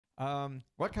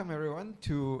Welcome everyone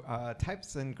to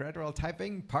Types and Gradual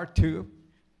Typing Part 2.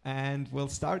 And we'll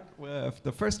start with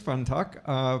the first fun talk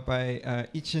by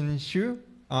Yichen Xu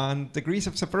on degrees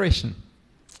of separation.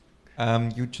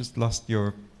 You just lost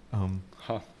your...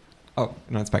 Oh,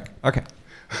 no, it's back. Okay.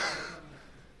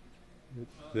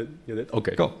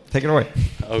 Okay. Go, take it away.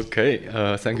 Okay,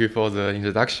 thank you for the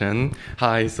introduction.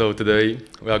 Hi, so today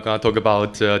we are going to talk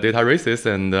about data races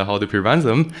and how to prevent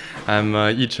them. I'm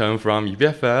Yichen from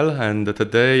EPFL, and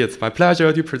today it's my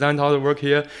pleasure to present our work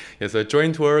here. It's a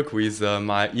joint work with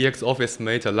my EX office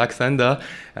mate Aleksander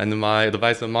and my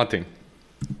advisor Martin.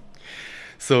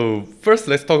 So first,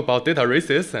 let's talk about data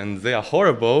races, and they are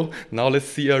horrible. Now let's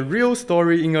see a real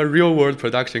story in a real-world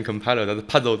production compiler that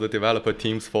puzzled the developer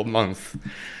teams for months.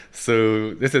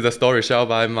 So this is a story shared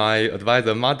by my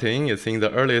advisor Martin. It's in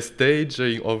the earliest stage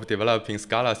of developing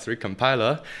Scala 3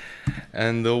 compiler.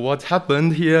 And what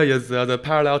happened here is the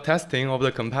parallel testing of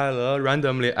the compiler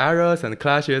randomly errors and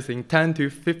clashes in 10 to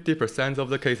 50% of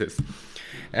the cases.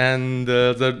 And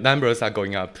the numbers are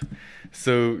going up.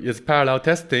 So it's parallel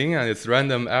testing and it's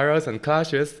random errors and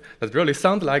clashes that really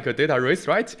sound like a data race,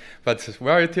 right? But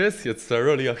where it is, it's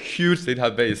really a huge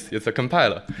database. It's a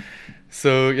compiler.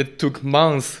 So it took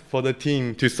months for the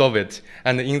team to solve it.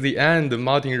 And in the end,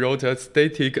 Martin wrote a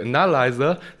static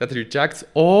analyzer that rejects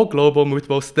all global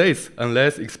mutable states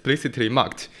unless explicitly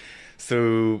marked.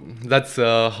 So that's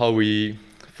how we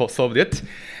solved it.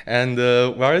 And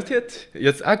where is it?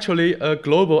 It's actually a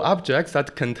global object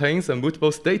that contains a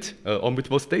mutable state or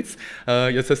mutable states.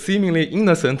 It's a seemingly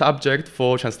innocent object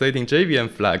for translating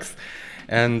JVM flags.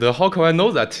 And how can I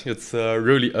know that? It's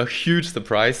really a huge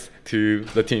surprise to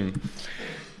the team.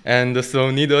 And so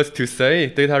needless to say,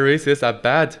 data races are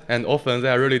bad, and often they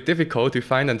are really difficult to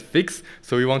find and fix,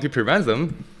 so we want to prevent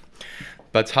them.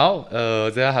 But how?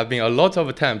 There have been a lot of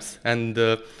attempts, and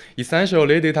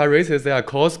essentially data races, they are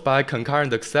caused by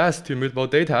concurrent access to mutable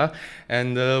data,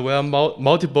 and where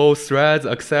multiple threads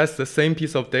access the same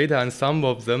piece of data, and some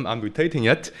of them are mutating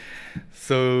it.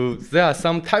 So there are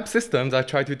some type systems that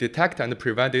try to detect and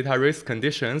prevent data race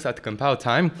conditions at compile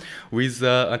time with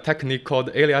a technique called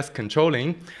alias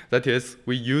controlling. That is,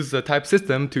 we use the type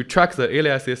system to track the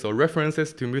aliases or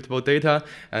references to mutable data,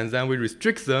 and then we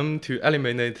restrict them to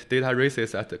eliminate data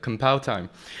races at the compile time.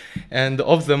 And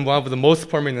of them, one of the most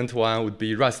prominent one would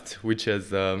be Rust, which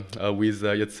is with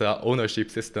its ownership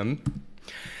system.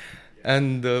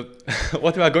 And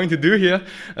what we are going to do here,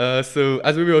 so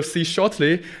as we will see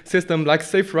shortly, system like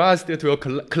Safe Rust, it will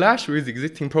clash with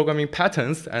existing programming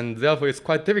patterns, and therefore it's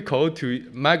quite difficult to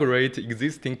migrate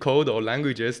existing code or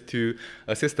languages to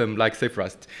a system like Safe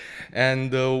Rust.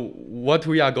 And what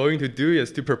we are going to do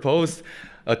is to propose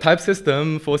a type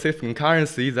system for safe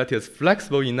concurrency that is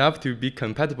flexible enough to be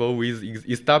compatible with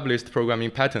established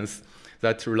programming patterns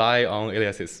that rely on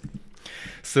aliases.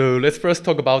 So let's first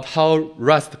talk about how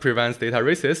Rust prevents data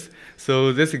races.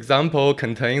 So this example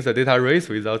contains a data race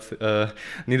without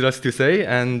needless to say,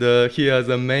 and here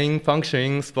the main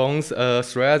function spawns a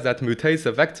thread that mutates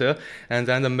a vector, and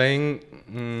then the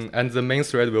main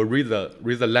thread will read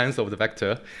the length of the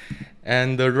vector.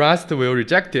 And the Rust will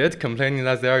reject it, complaining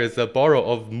that there is a borrow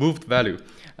of moved value.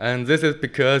 And this is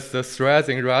because the threads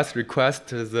in Rust request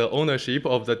the ownership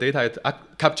of the data it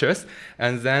captures,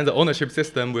 and then the ownership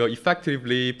system will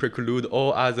effectively preclude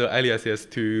all other aliases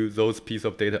to those pieces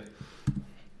of data.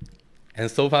 And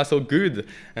so far, so good.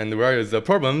 And where is the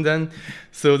problem then?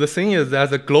 So the thing is that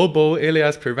the global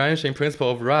alias prevention principle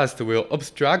of Rust will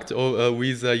obstruct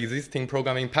with existing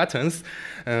programming patterns.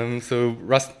 So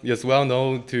Rust is well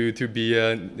known to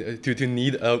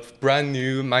need a brand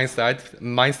new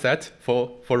mindset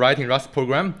for writing Rust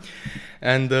program.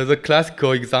 And the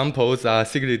classical examples are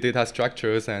secret data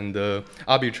structures and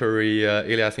arbitrary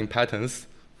aliasing patterns.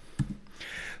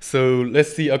 So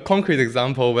let's see a concrete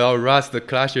example where Rust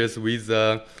clashes with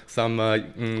some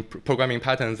programming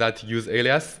patterns that use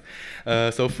alias.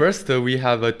 So first we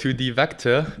have a 2D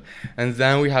vector, and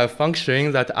then we have a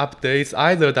function that updates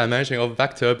either dimension of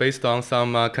vector based on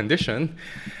some condition.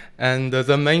 And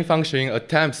the main function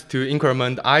attempts to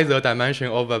increment either dimension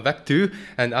of a vector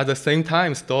and at the same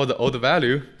time store the old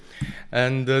value.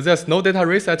 And there's no data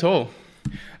race at all.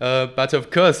 But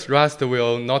of course, Rust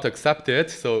will not accept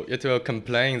it, so it will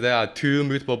complain there are two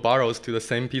mutable borrows to the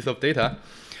same piece of data.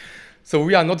 So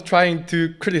we are not trying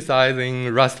to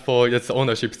criticizing Rust for its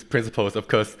ownership principles, of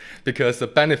course, because the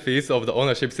benefits of the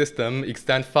ownership system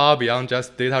extend far beyond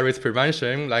just data race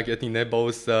prevention, like it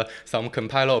enables some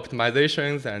compiler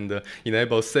optimizations and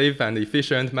enables safe and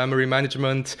efficient memory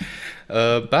management.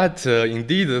 But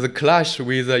indeed, the clash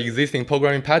with existing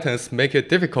programming patterns make it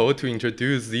difficult to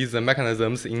introduce these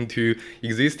mechanisms into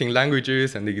existing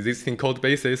languages and existing code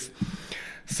bases.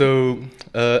 So,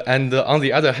 and on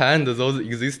the other hand, those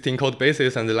existing code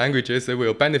bases and the languages, they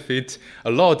will benefit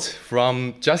a lot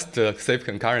from just safe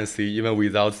concurrency, even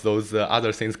without those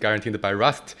other things guaranteed by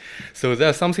Rust. So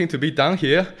there's something to be done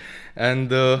here. And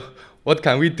what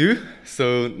can we do?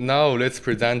 So now let's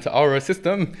present our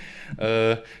system.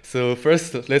 So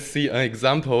first, let's see an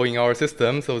example in our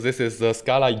system. So this is the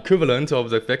Scala equivalent of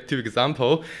the effective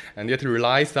example, and it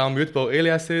relies on mutable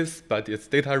aliases, but it's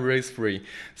data race free.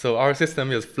 So our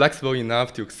system is flexible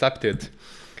enough to accept it.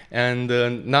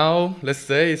 And now, let's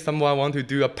say someone wants to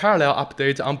do a parallel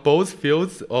update on both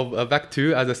fields of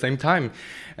vec2 at the same time.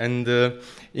 And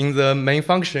in the main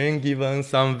function, given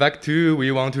some vec2,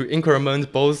 we want to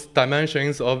increment both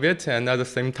dimensions of it and at the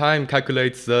same time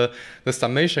calculate the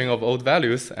summation of old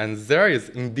values. And there is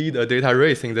indeed a data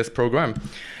race in this program.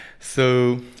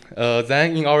 So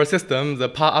then in our system, the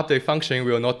par update function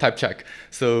will not type check.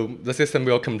 So the system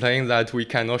will complain that we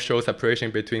cannot show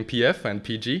separation between PF and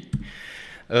PG.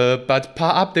 But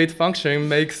par update function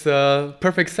makes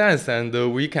perfect sense,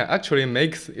 and we can actually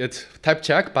make it type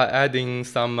check by adding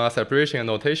some separation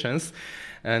annotations.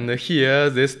 And here,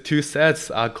 these two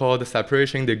sets are called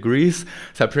separation degrees.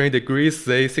 Separation degrees,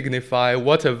 they signify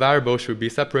what a variable should be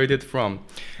separated from.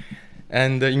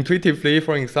 And intuitively,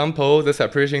 for example, the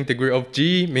separation degree of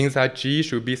G means that G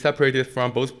should be separated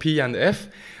from both P and F.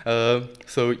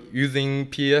 So using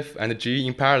PF and G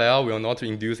in parallel will not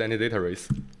induce any data race.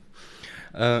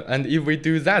 And if we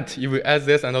do that, if we add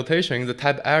this annotation, the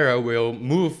type error will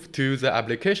move to the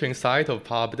application side of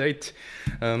par update.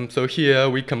 So here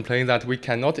we complain that we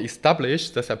cannot establish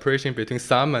the separation between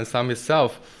sum and sum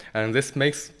itself. And this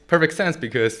makes perfect sense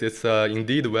because it's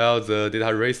indeed where the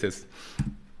data races.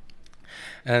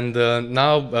 And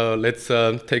now let's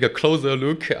take a closer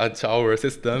look at our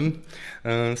system.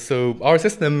 So our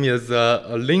system is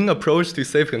a lean approach to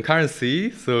safe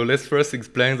concurrency. So let's first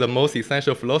explain the most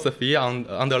essential philosophy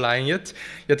underlying it.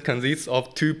 It consists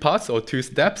of two parts or two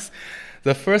steps.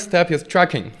 The first step is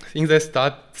tracking. In this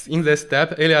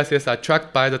step, aliases are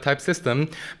tracked by the type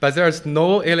system, but there is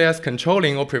no alias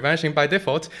controlling or prevention by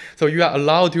default. So you are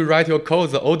allowed to write your code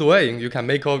the old way. You can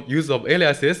make use of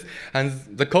aliases, and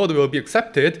the code will be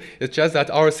accepted. It's just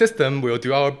that our system will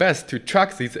do our best to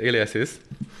track these aliases.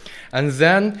 And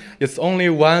then it's only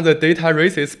when the data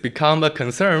races become a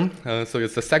concern, so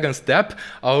it's the second step,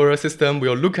 our system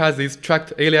will look at these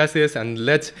tracked aliases and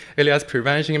let alias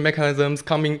prevention mechanisms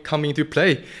come into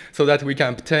play so that we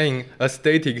can obtain a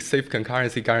static safe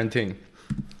concurrency guarantee.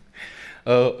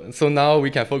 So now we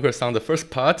can focus on the first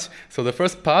part. So the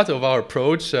first part of our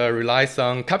approach relies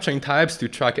on capturing types to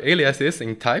track aliases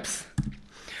in types.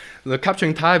 The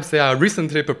capturing types, they are a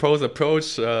recently proposed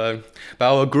approach by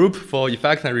our group for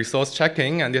effect and resource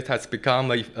checking, and it has become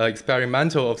an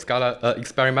experimental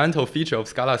feature of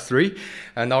Scala 3,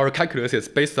 and our calculus is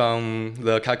based on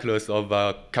the calculus of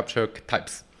capture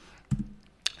types.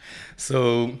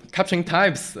 So capturing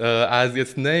types, as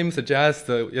its name suggests,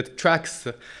 it tracks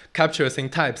captures in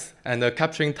types, and the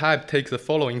capturing type takes the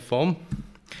following form.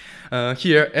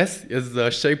 Here, S is the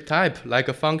shape type, like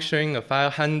a function, a file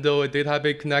handle, a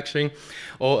database connection,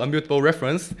 or a mutable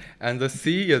reference. And the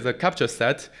C is a capture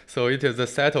set, so it is a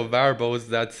set of variables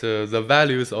that the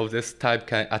values of this type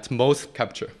can at most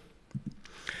capture.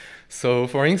 So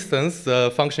for instance,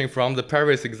 the function from the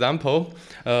previous example,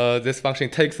 this function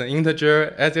takes an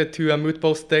integer, adds it to a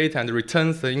mutable state, and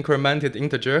returns the incremented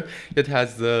integer. It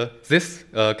has this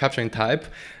capturing type.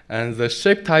 And the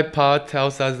shape type part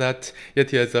tells us that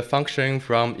it is a function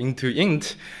from int to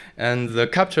int. And the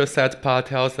capture set part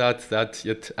tells us that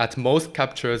it at most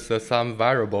captures some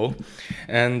variable.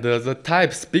 And the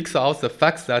type speaks out the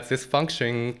fact that this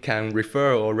function can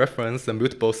refer or reference a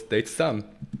mutable state sum.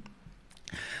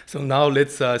 So now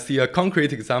let's see a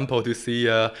concrete example to see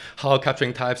how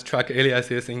capturing types track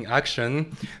aliases in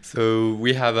action. So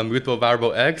we have a mutable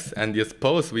variable x and its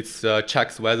pose, which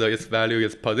checks whether its value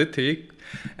is positive,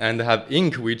 and have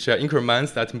inc, which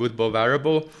increments that mutable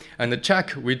variable, and the check,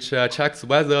 which checks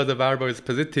whether the variable is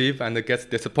positive and gets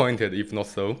disappointed if not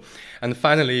so. And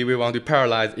finally, we want to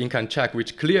parallelize inc and check,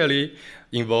 which clearly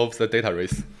involves the data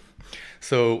race.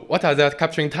 So what are the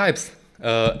capturing types?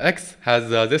 X has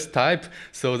this type,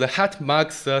 so the hat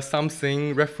marks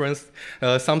something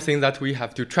that we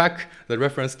have to track the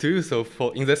reference to. So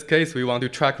in this case, we want to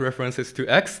track references to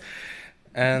X,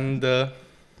 and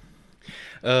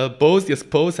both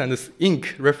expose and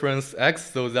inc reference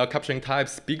X, so their capturing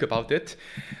types speak about it,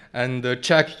 and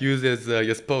check uses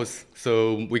expose,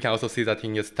 so we can also see that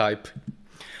in its type.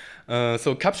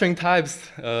 So capturing types,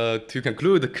 to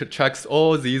conclude, tracks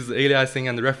all these aliasing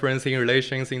and referencing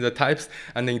relations in the types,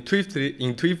 and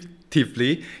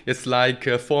intuitively it's like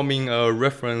forming a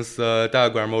reference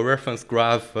diagram or reference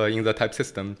graph in the type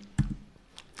system.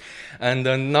 And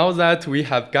now that we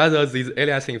have gathered these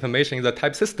aliasing information in the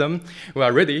type system, we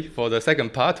are ready for the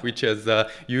second part, which is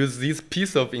use this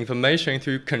piece of information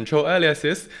to control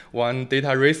aliases when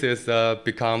data races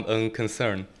become a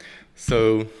concern.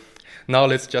 So now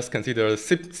let's just consider the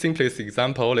simplest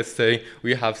example. Let's say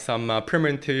we have some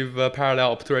primitive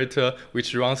parallel operator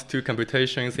which runs two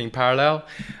computations in parallel.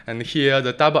 And here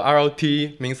the double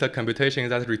RLT means a computation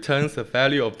that returns a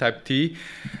value of type T.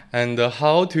 And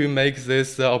how to make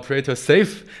this operator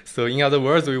safe? So in other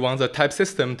words, we want the type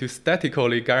system to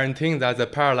statically guarantee that the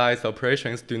parallelized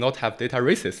operations do not have data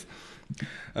races.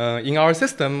 In our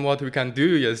system, what we can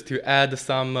do is to add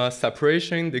some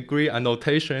separation degree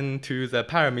annotation to the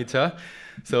parameter.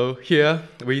 So here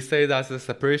we say that the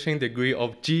separation degree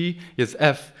of G is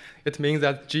F. It means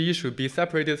that G should be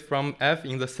separated from F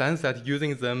in the sense that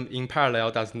using them in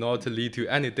parallel does not lead to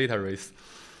any data race.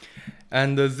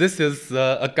 And this is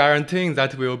a guarantee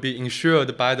that will be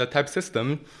ensured by the type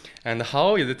system. And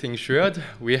how is it ensured?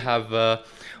 We have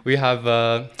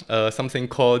something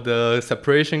called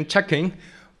separation checking,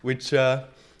 which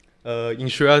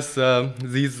ensures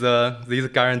these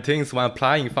guarantees when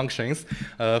applying functions.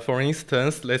 For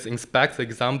instance, let's inspect the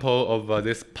example of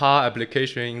this par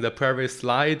application in the previous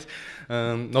slide.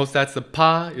 Note that the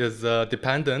par is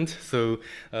dependent, so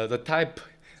the type,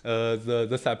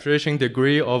 the separation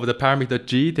degree of the parameter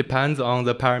G depends on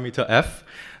the parameter F.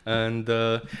 And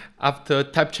after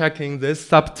type checking this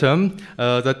subterm,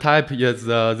 the type is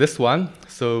this one.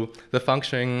 So the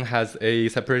function has a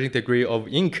separating degree of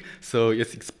inc. So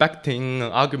it's expecting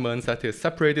arguments that is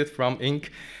separated from inc.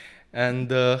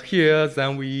 And here,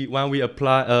 then when we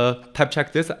apply type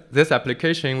check this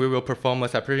application, we will perform a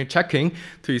separation checking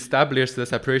to establish the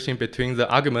separation between the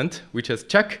argument, which is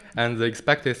check, and the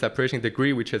expected separation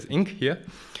degree, which is inc here.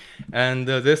 And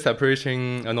this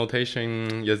separation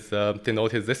notation is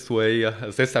denoted this way.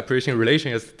 This separation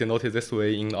relation is denoted this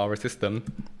way in our system.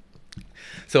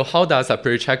 So how does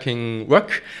separation checking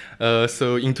work?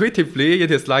 So intuitively,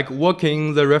 it is like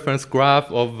working the reference graph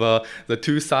of the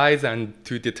two sides and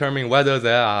to determine whether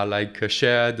there are like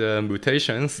shared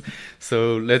mutations.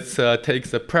 So let's take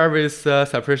the previous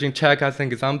separation check as an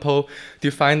example.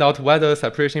 To find out whether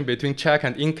separation between check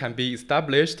and inc can be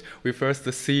established, we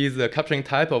first see the capturing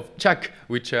type of check,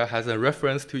 which has a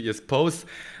reference to expose.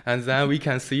 And then we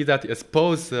can see that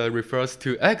expose refers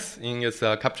to X in its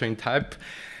capturing type.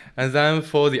 And then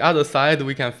for the other side,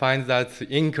 we can find that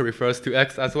inc refers to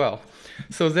X as well.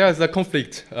 So there's a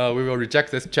conflict. We will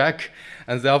reject this check,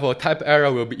 and therefore type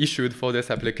error will be issued for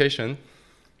this application.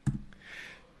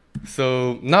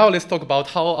 So now let's talk about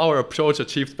how our approach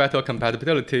achieves better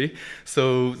compatibility.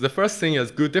 So the first thing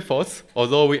is good defaults.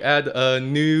 Although we add a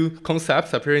new concept,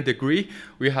 separating degree,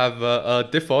 we have a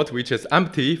default which is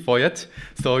empty for it.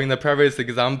 So in the previous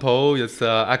example, it's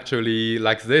actually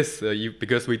like this.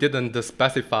 Because we didn't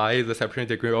specify the separating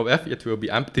degree of F, it will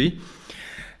be empty.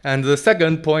 And the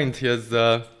second point is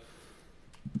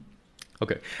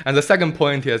and the second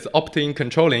point is opting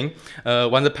controlling.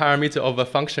 When the parameter of a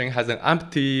function has an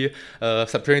empty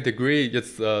separating degree,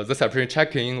 the separating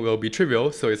checking will be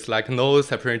trivial. So it's like no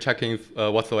separating checking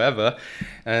whatsoever.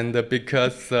 And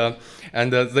because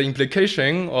the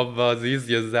implication of this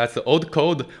is that the old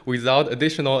code without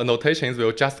additional annotations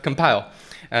will just compile.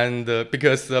 And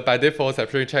because by default,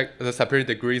 the separating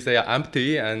degrees, they are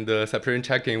empty, and separating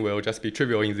checking will just be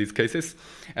trivial in these cases.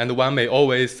 And one may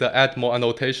always add more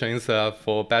annotations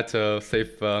for better,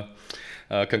 safe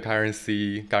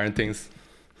concurrency guarantees.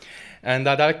 And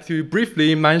I'd like to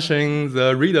briefly mention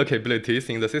the reader capabilities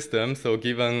in the system. So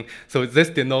this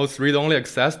denotes read-only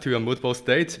access to a mutable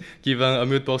state. Given a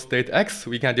mutable state X,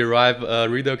 we can derive a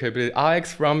reader capability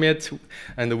Rx from it.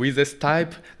 And with this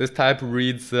type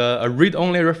reads a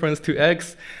read-only reference to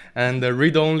X, and the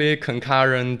read-only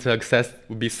concurrent access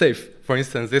would be safe. For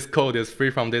instance, this code is free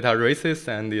from data races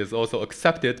and is also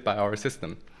accepted by our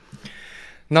system.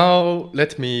 Now,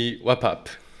 let me wrap up.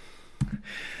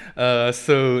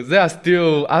 So there are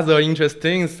still other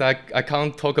interesting things I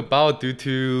can't talk about due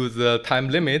to the time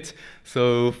limit.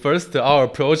 So first, our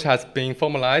approach has been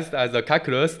formalized as a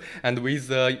calculus, and with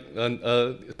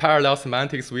parallel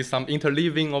semantics with some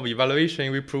interleaving of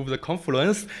evaluation, we prove the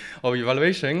confluence of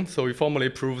evaluation. So we formally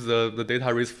prove the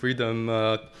data race freedom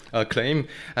claim,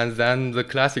 and then the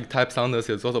classic type soundness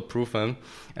is also proven.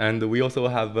 And we also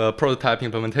have prototype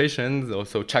implementations,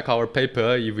 also check our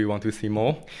paper if we want to see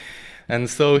more. And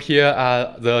so here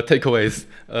are the takeaways.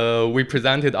 We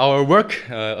presented our work,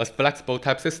 a flexible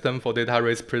type system for data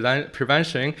race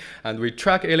prevention, and we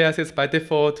track aliases by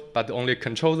default, but only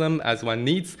control them as one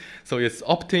needs. So it's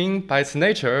opt-in by its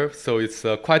nature, so it's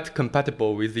quite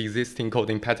compatible with the existing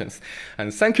coding patterns.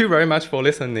 And thank you very much for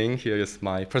listening. Here is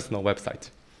my personal website.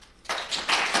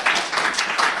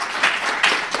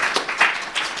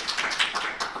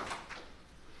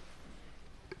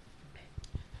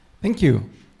 Thank you.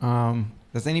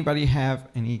 Does anybody have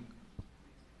any?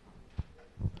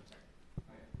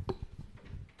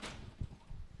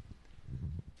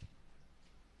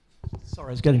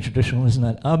 Sorry, it's getting traditional, isn't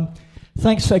it?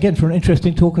 Thanks again for an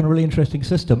interesting talk and a really interesting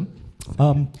system.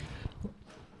 My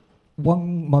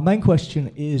main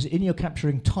question is, in your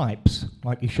capturing types,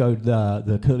 like you showed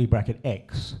the curly bracket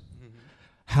X,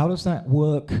 how does that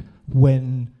work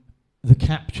when the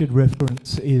captured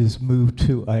reference is moved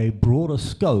to a broader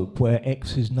scope where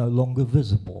X is no longer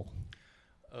visible?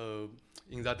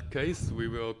 In that case, we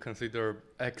will consider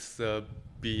X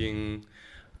being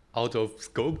out of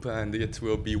scope, and it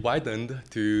will be widened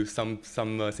to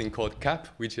something called cap,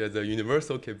 which is a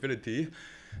universal capability.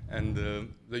 And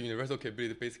the universal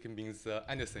capability basically means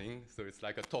anything, so it's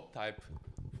like a top type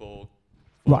for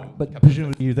right, but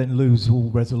presumably you then lose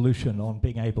all resolution on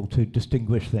being able to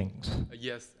distinguish things.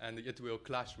 Yes, and it will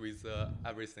clash with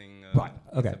everything. Right,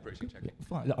 okay. Separation checking.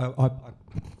 Fine.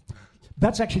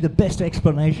 That's actually the best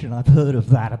explanation I've heard of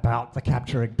that about the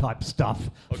capturing type stuff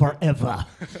forever.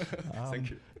 Thank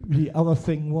you. The other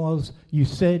thing was, you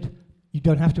said you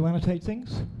don't have to annotate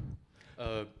things?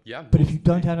 Yeah. But if you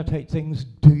don't annotate things,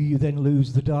 do you then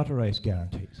lose the data race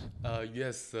guarantees?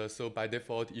 Yes. So by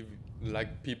default, if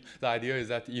the idea is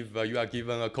that if you are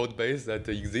given a code base that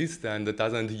exists and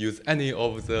doesn't use any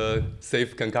of the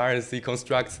safe concurrency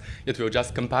constructs, it will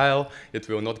just compile. It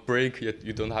will not break.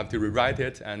 You don't have to rewrite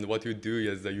it. And what you do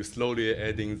is you slowly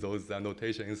adding those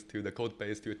annotations to the code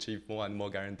base to achieve more and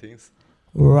more guarantees.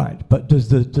 Right, but does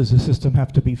the system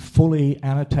have to be fully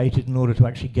annotated in order to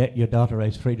actually get your data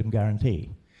race freedom guarantee?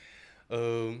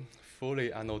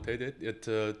 Fully annotated, it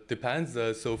depends.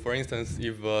 So for instance,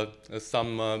 if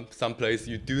some place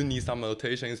you do need some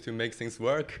annotations to make things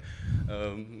work,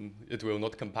 it will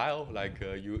not compile, like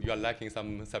you are lacking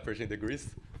some separation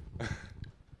degrees.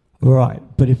 Right,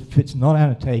 but if it's not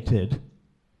annotated,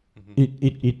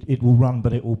 it will run,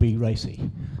 but it will be racy.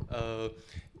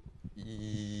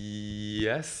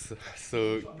 Yes. So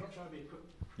I'm not trying to be a quick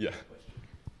yeah. question.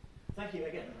 Thank you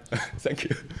again. Thank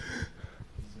you.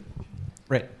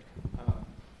 Right.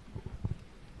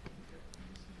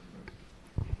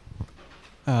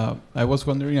 I was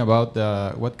wondering about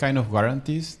what kind of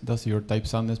guarantees does your type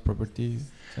soundness property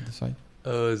satisfy?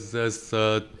 There's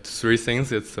three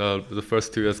things. It's the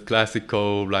first two is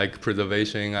classical, like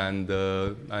preservation and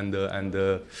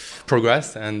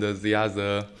progress, and the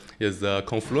other is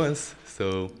confluence.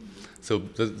 So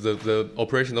the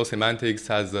operational semantics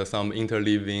has some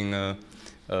interleaving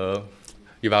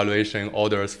evaluation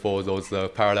orders for those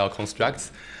parallel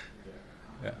constructs.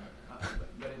 Yeah.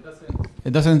 But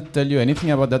it doesn't tell you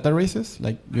anything about data races?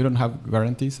 Like, you don't have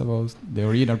guarantees about the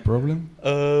original problem?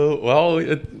 Well,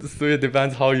 it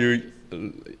depends how you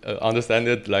understand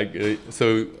it. Like,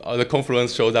 so the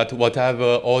confluence shows that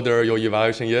whatever order your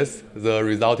evaluation is, the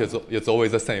result is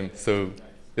always the same. So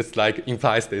it's like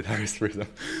implies data race freedom.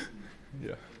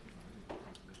 Yeah.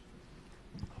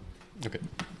 Okay.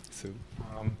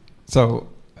 So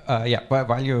yeah,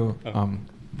 while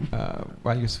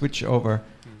you switch over,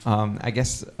 I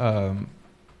guess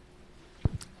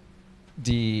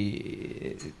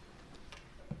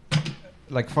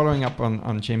following up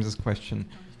on James's question.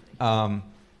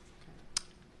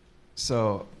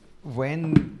 So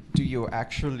when do you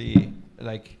actually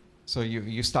So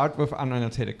you start with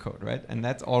unannotated code, right? And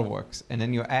that all works. And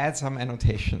then you add some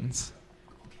annotations.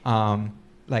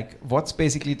 What's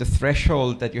basically the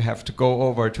threshold that you have to go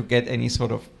over to get any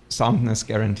sort of soundness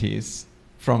guarantees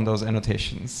from those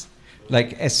annotations?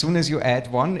 Like, as soon as you add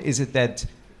one, is it that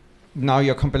now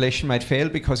your compilation might fail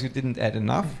because you didn't add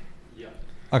enough? Yeah.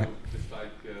 Okay. So just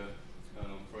like,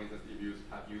 for instance, if you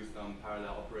have used some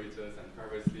parallel operators and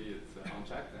previously it's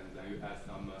unchecked, and then you add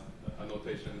some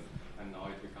annotations, and now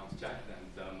it becomes checked, and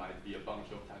there might be a bunch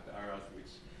of type errors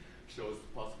which shows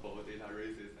possible data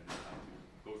races, and you have to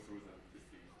go through them to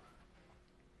see.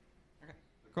 Okay,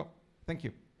 cool. Thank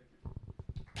you.